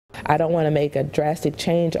I don't want to make a drastic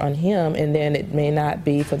change on him and then it may not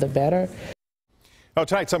be for the better. Now,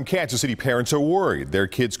 tonight, some Kansas City parents are worried their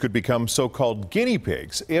kids could become so-called guinea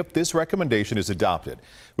pigs if this recommendation is adopted.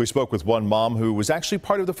 We spoke with one mom who was actually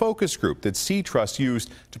part of the focus group that C-Trust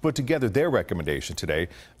used to put together their recommendation today.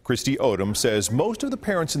 Christy Odom says most of the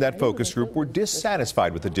parents in that focus group were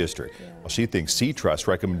dissatisfied with the district. While she thinks C-Trust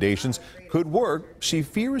recommendations could work, she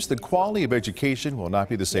fears the quality of education will not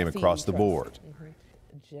be the same across the board.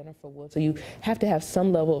 So you have to have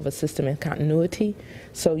some level of a system and continuity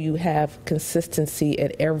so you have consistency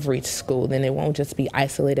at every school. Then it won't just be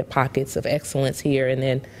isolated pockets of excellence here and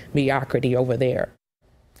then mediocrity over there.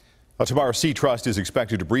 Well, tomorrow, C-Trust is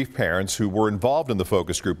expected to brief parents who were involved in the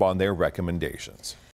focus group on their recommendations.